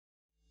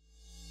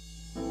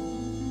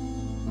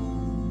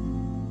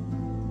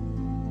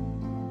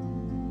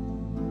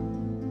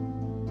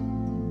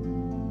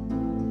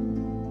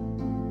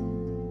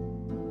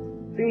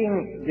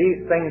Seeing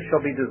these things shall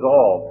be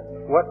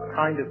dissolved, what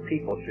kind of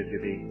people should you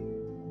be?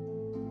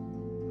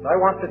 I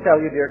want to tell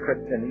you, dear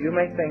Christian, you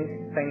may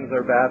think things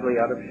are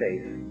badly out of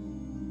shape,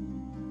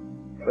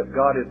 but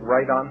God is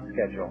right on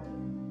schedule.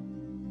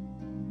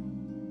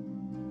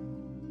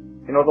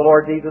 You know, the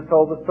Lord Jesus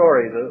told the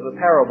story, the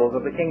parables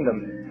of the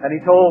kingdom, and He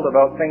told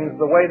about things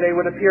the way they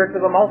would appear to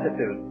the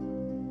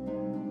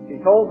multitude. He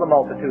told the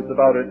multitudes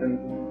about it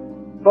and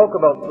spoke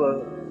about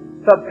the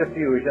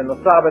subterfuge and the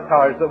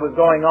sabotage that was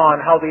going on,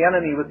 how the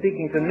enemy was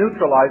seeking to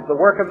neutralize the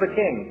work of the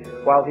king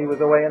while He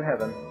was away in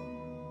heaven.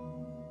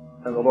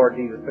 And the Lord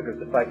Jesus took His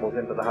disciples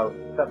into the house,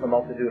 sent the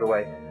multitude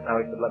away.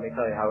 Now He said, let me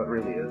tell you how it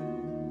really is.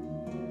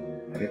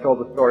 And He told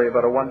the story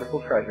about a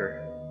wonderful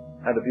treasure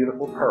and a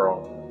beautiful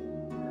pearl.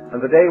 And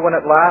the day when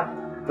at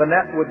last the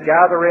net would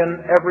gather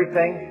in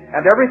everything,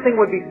 and everything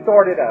would be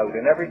sorted out,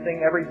 and every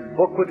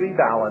book would be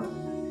balanced,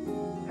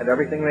 and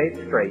everything made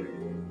straight.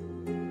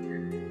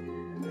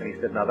 And He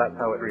said, now that's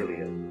how it really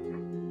is.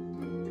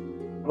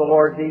 The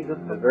Lord Jesus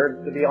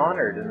deserves to be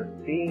honored and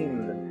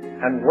esteemed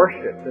and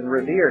worshipped and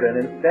revered, and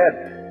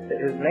instead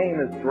His name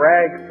is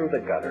dragged through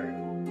the gutter.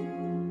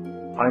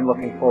 I'm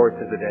looking forward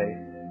to the day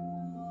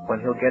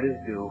when He'll get His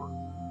due,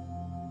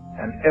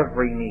 and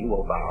every knee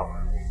will bow,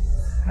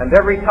 and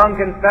every tongue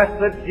confess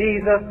that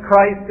Jesus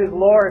Christ is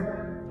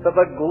Lord, to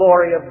the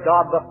glory of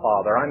God the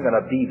Father. I'm going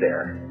to be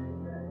there,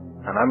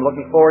 and I'm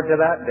looking forward to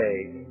that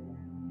day.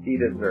 He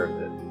deserves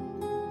it.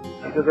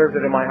 He deserves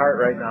it in my heart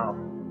right now.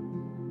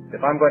 If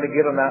I'm going to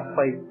give Him that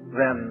place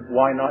then,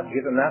 why not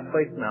give Him that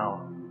place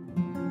now?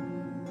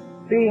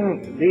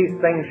 Seeing these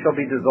things shall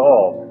be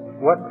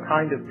dissolved, what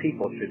kind of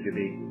people should you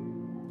be?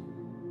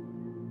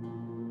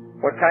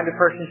 What kind of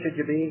person should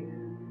you be?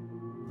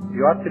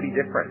 You ought to be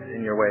different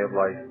in your way of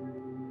life.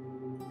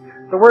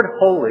 The word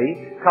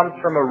holy comes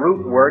from a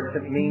root word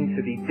to mean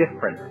to be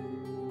different.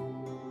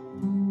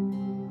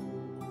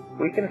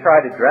 We can try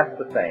to dress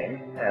the same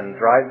and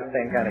drive the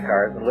same kind of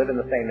cars and live in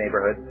the same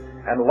neighborhood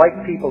and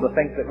like people to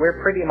think that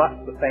we're pretty much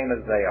the same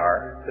as they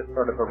are, just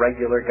sort of a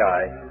regular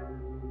guy.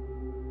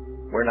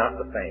 We're not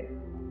the same.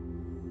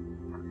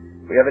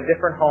 We have a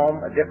different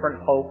home, a different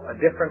hope, a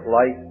different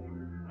life,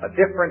 a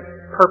different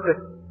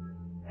purpose.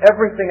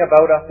 Everything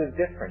about us is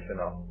different,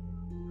 you know.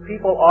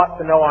 People ought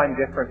to know I'm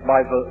different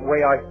by the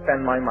way I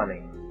spend my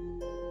money,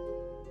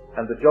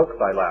 and the jokes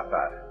I laugh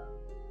at,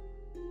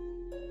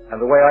 and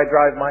the way I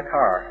drive my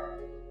car,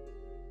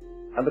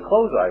 and the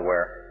clothes I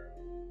wear,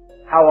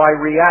 how I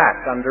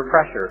react under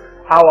pressure,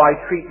 how I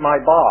treat my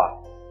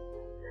boss.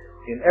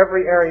 In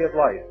every area of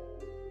life,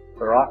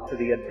 there ought to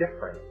be a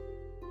difference.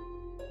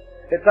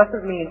 It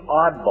doesn't mean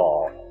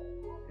oddball.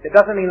 It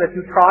doesn't mean that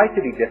you try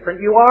to be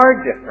different. You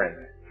are different.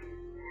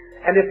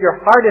 And if your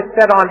heart is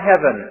set on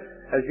heaven,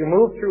 as you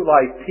move through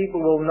life,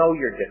 people will know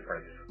you're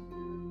different.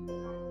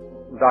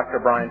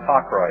 Dr. Brian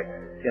Pockroy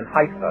in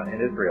Haifa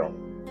in Israel,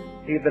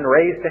 he had been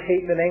raised to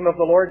hate the name of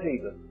the Lord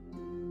Jesus.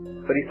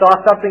 But he saw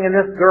something in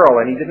this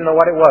girl, and he didn't know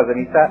what it was, and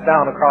he sat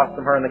down across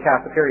from her in the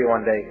cafeteria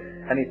one day,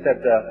 and he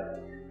said,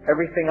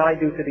 everything I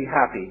do to be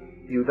happy,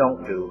 you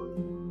don't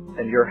do,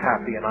 and you're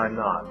happy and I'm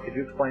not. Could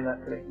you explain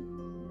that to me?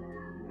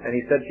 And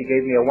he said, she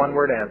gave me a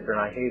one-word answer, and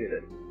I hated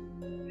it.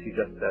 She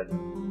just said,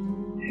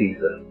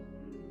 Jesus.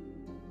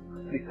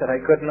 He said,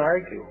 I couldn't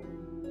argue.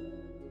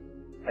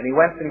 And he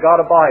went and got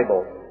a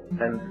Bible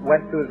and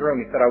went to his room.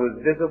 He said, I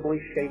was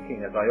visibly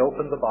shaking as I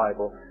opened the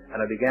Bible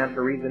and I began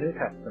to read the New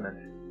Testament.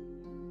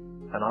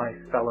 And I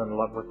fell in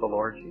love with the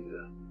Lord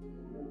Jesus.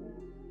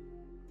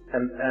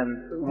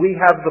 And we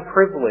have the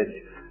privilege,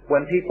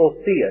 when people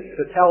see it,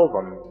 to tell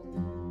them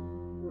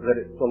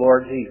that it's the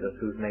Lord Jesus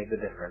who's made the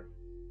difference.